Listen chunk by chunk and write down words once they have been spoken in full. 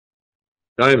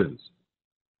Diamonds.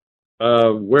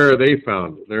 Where are they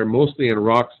found? They're mostly in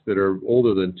rocks that are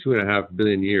older than 2.5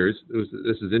 billion years.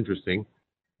 This is interesting.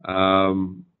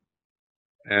 Um,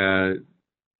 and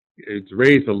it's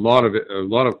raised a lot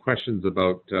of questions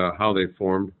about how they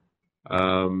formed.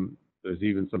 There's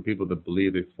even some people that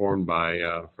believe they formed by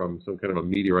from some kind of a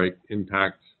meteorite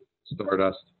impact,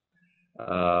 stardust.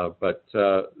 But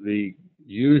the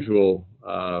usual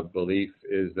belief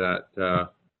is that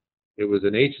it was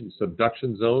an ancient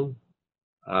subduction zone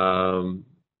um,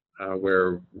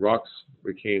 where rocks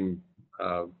became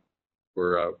uh,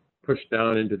 were pushed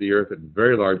down into the earth at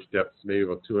very large depths, maybe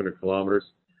about 200 kilometers,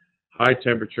 high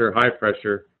temperature, high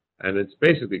pressure, and it's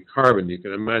basically carbon. You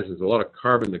can imagine there's a lot of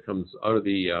carbon that comes out of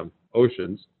the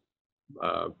oceans,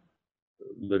 uh,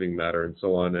 living matter and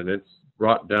so on, and it's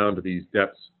brought down to these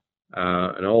depths.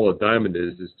 And all a diamond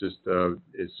is just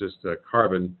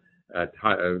carbon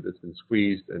that's been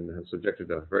squeezed and subjected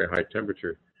to a very high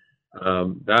temperature.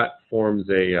 That forms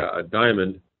a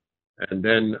diamond, and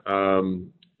then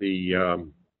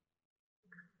the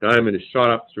diamond is shot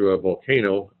up through a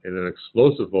volcano, in an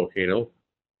explosive volcano,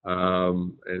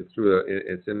 and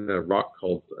it's in a rock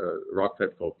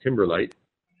type called kimberlite,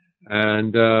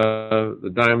 and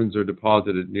the diamonds are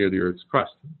deposited near the Earth's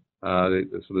crust.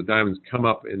 So the diamonds come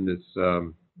up in this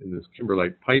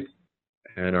kimberlite pipe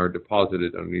and are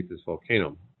deposited underneath this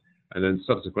volcano, and then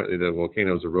subsequently the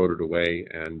volcano is eroded away,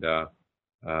 and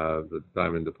the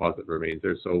diamond deposit remains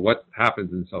there. So what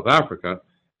happens in South Africa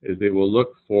is they will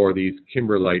look for these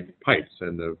kimberlite pipes,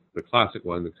 and the classic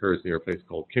one occurs near a place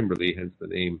called Kimberley, hence the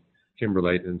name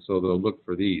kimberlite, and so they'll look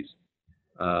for these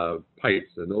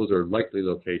pipes, and those are likely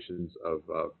locations of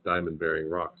diamond-bearing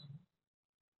rocks.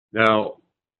 Now,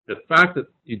 the fact that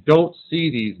you don't see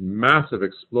these massive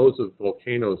explosive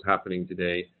volcanoes happening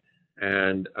today,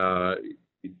 and all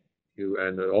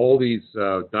these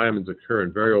diamonds occur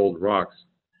in very old rocks,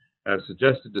 have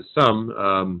suggested to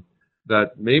some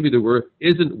that maybe the Earth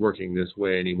isn't working this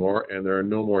way anymore, and there are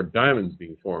no more diamonds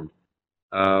being formed.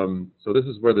 So this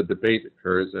is where the debate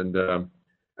occurs, and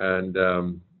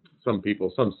some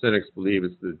cynics believe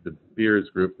it's the Beers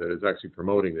group that is actually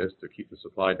promoting this to keep the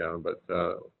supply down, but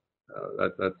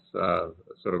that's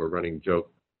sort of a running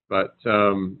joke. But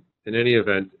in any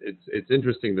event, it's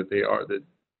interesting that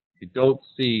you don't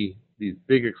see these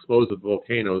big explosive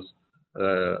volcanoes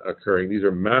occurring. These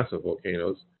are massive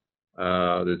volcanoes.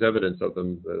 There's evidence of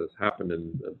them that has happened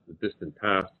in the distant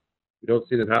past. You don't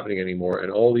see them happening anymore,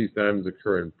 and all these diamonds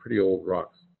occur in pretty old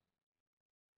rocks.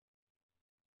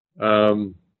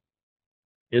 In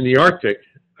the Arctic,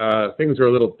 things are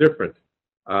a little different.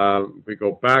 If we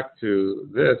go back to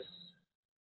this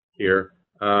here,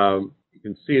 you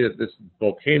can see that this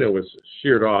volcano was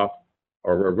sheared off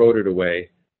or eroded away,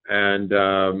 and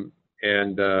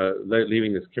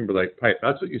leaving this kimberlite pipe.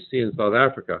 That's what you see in South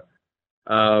Africa.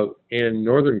 In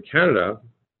northern Canada,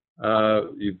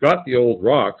 you've got the old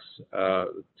rocks,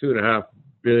 2.5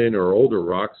 billion or older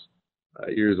rocks,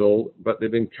 years old, but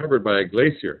they've been covered by a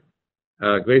glacier,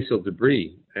 glacial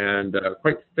debris, and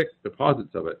quite thick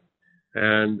deposits of it.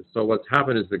 And so what's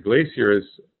happened is the glacier has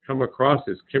come across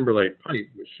this kimberlite pipe,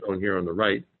 which is shown here on the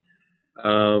right,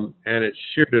 and it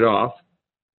sheared it off,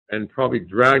 and probably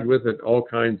dragged with it all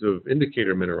kinds of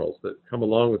indicator minerals that come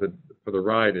along with it for the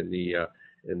ride in the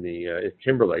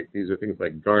kimberlite. These are things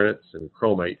like garnets and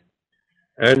chromite,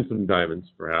 and some diamonds,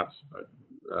 perhaps, but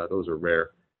those are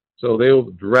rare. So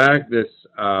they'll drag this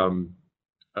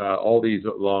all these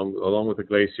along with the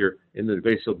glacier in the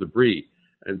glacial debris,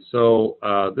 and so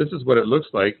this is what it looks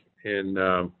like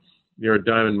in near a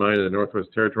diamond mine in the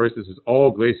Northwest Territories. This is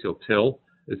all glacial till.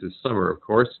 This is summer, of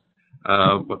course.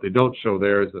 What they don't show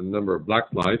there is the number of black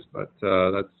flies, but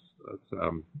that's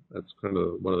kind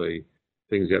of one of the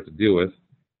things you have to deal with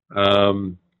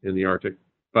in the Arctic.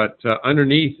 But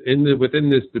underneath, within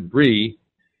this debris,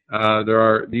 there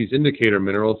are these indicator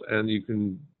minerals, and you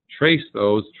can trace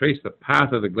the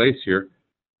path of the glacier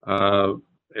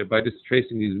by just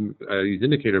tracing these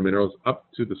indicator minerals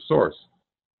up to the source.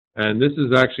 And this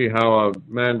is actually how a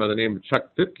man by the name of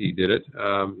Chuck Fipke did it.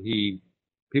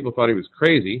 People thought he was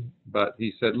crazy, but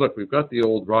he said, look, we've got the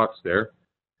old rocks there.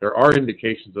 There are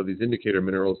indications of these indicator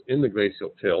minerals in the glacial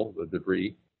till, the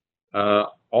debris.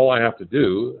 All I have to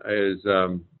do is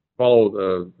follow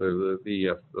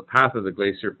the path of the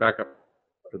glacier back up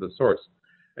to the source.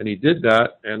 And he did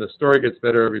that, and the story gets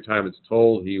better every time it's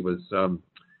told. He was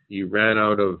running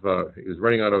out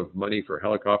of money for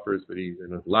helicopters, but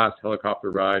in his last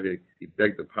helicopter ride, he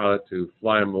begged the pilot to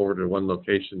fly him over to one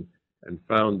location, and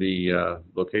found the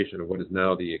location of what is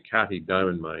now the Ekati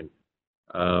diamond mine.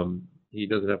 He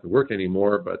doesn't have to work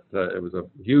anymore, but it was a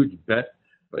huge bet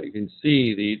but you can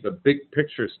see the big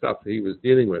picture stuff he was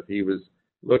dealing with. He was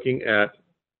looking at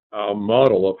a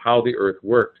model of how the Earth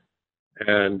worked.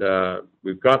 And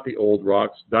we've got the old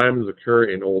rocks. Diamonds occur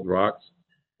in old rocks.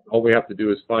 All we have to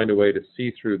do is find a way to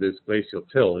see through this glacial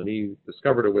till. And he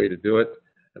discovered a way to do it.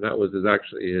 And that was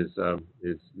actually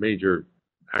his major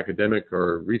academic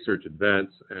or research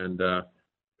advance, and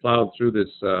plowed through this,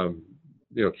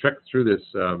 trekked through this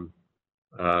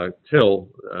till,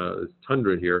 this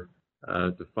tundra here,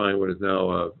 to find what is now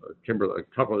a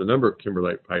number of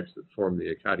kimberlite pipes that form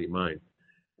the Ekati mine.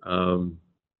 A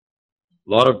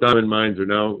lot of diamond mines are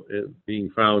now being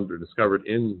found or discovered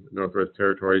in Northwest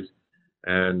Territories,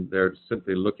 and they're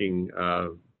simply looking,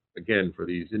 again, for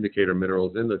these indicator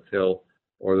minerals in the till,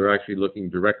 or they're actually looking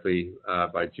directly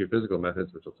by geophysical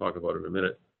methods, which I'll talk about in a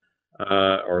minute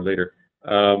or later,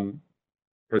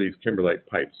 for these kimberlite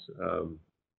pipes.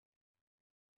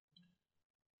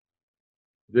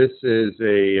 This is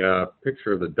a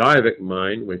picture of the Diavik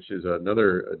mine, which is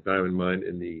another diamond mine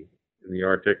in the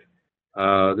Arctic.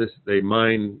 They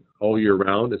mine all year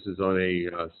round. This is on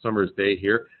a summer's day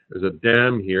here. There's a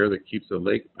dam here that keeps the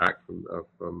lake back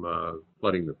from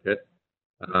flooding the pit.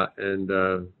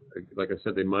 Like I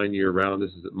said, they mine year round.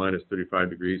 This is at minus 35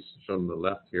 degrees, shown on the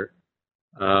left here.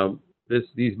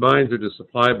 These mines are just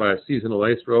supplied by a seasonal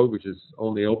ice road, which is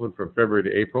only open from February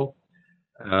to April.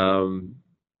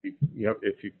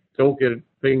 If you don't get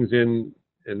things in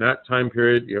that time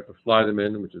period, you have to fly them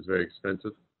in, which is very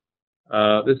expensive.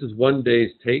 This is one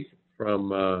day's take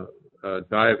from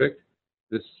Diavik.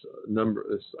 This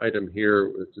item here,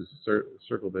 which is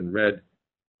circled in red,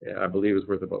 I believe is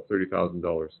worth about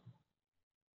 $30,000.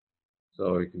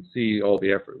 So you can see all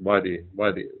the effort, why the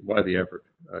effort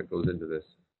goes into this.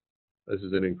 This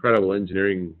is an incredible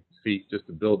engineering feat just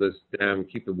to build this dam,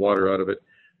 keep the water out of it.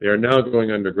 They are now going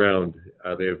underground.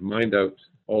 They have mined out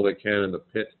all they can in the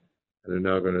pit, and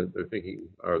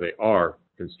they are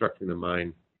constructing the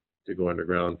mine to go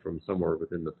underground from somewhere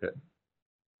within the pit,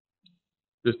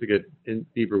 just to get in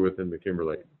deeper within the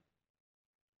kimberlite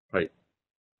pipe.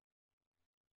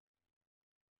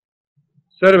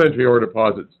 Sedimentary ore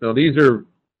deposits. Now, these are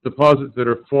deposits that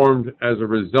are formed as a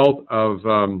result of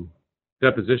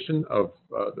deposition of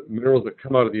the minerals that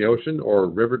come out of the ocean or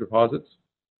river deposits.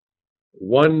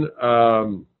 One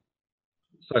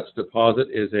such deposit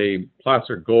is a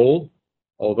placer gold,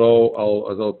 although,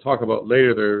 as I'll talk about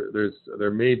later,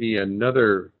 there may be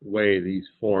another way these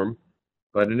form.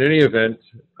 But in any event,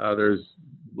 there's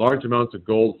large amounts of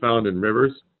gold found in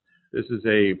rivers. This is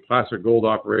a placer gold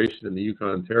operation in the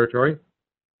Yukon Territory,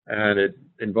 and it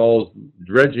involves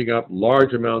dredging up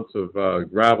large amounts of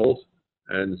gravels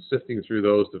and sifting through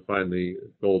those to find the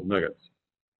gold nuggets.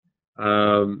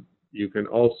 You can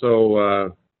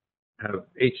also have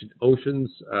ancient oceans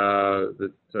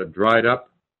that dried up.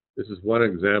 This is one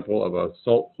example of a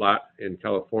salt flat in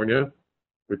California,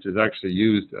 which is actually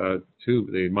used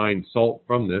they mine salt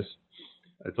from this.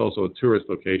 It's also a tourist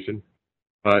location.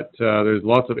 But there's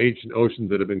lots of ancient oceans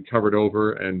that have been covered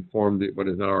over and formed what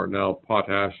is now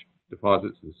potash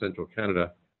deposits in central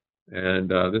Canada. And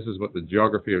this is what the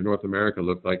geography of North America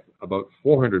looked like about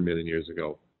 400 million years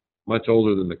ago, much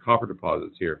older than the copper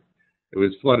deposits here. It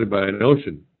was flooded by an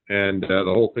ocean, and the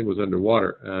whole thing was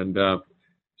underwater. And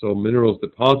so minerals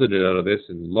deposited out of this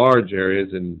in large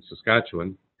areas in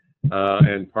Saskatchewan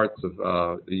and parts of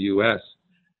the U.S.,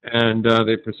 and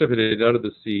they precipitated out of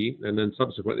the sea, and then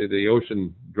subsequently the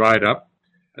ocean dried up,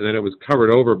 and then it was covered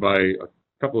over by a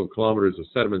couple of kilometers of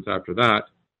sediments after that.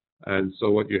 And so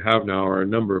what you have now are a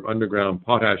number of underground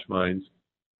potash mines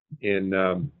in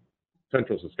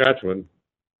central Saskatchewan.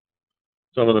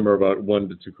 Some of them are about 1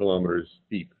 to 2 kilometers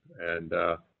deep, and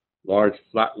large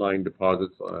flatline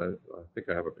deposits. I think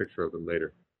I have a picture of them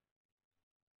later.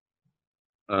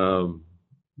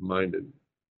 Minded.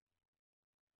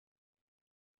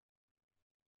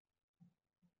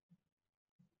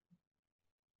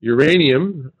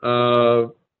 Uranium.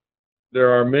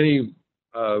 There are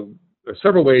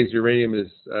several ways uranium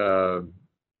is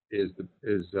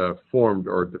formed,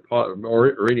 or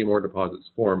uranium ore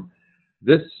deposits form.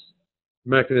 This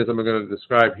mechanism I'm going to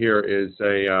describe here is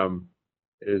a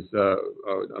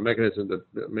mechanism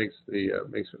that makes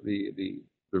the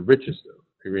richest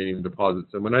uranium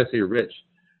deposits. And when I say rich,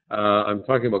 I'm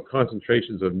talking about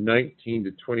concentrations of 19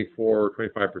 to 24,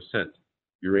 25%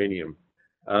 uranium.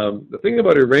 The thing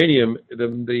about uranium,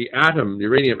 the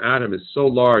uranium atom is so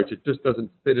large, it just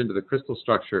doesn't fit into the crystal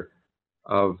structure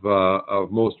of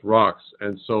most rocks.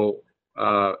 And so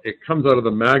it comes out of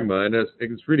the magma, and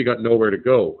it's really got nowhere to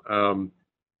go.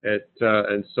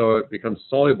 And so it becomes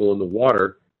soluble in the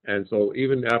water. And so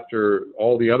even after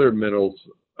all the other minerals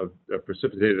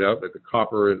precipitated out, like the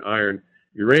copper and iron.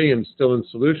 Uranium is still in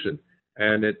solution,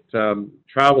 and it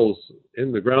travels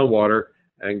in the groundwater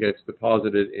and gets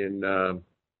deposited in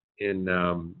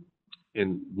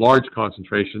large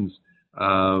concentrations,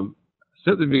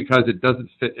 simply because it doesn't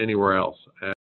fit anywhere else.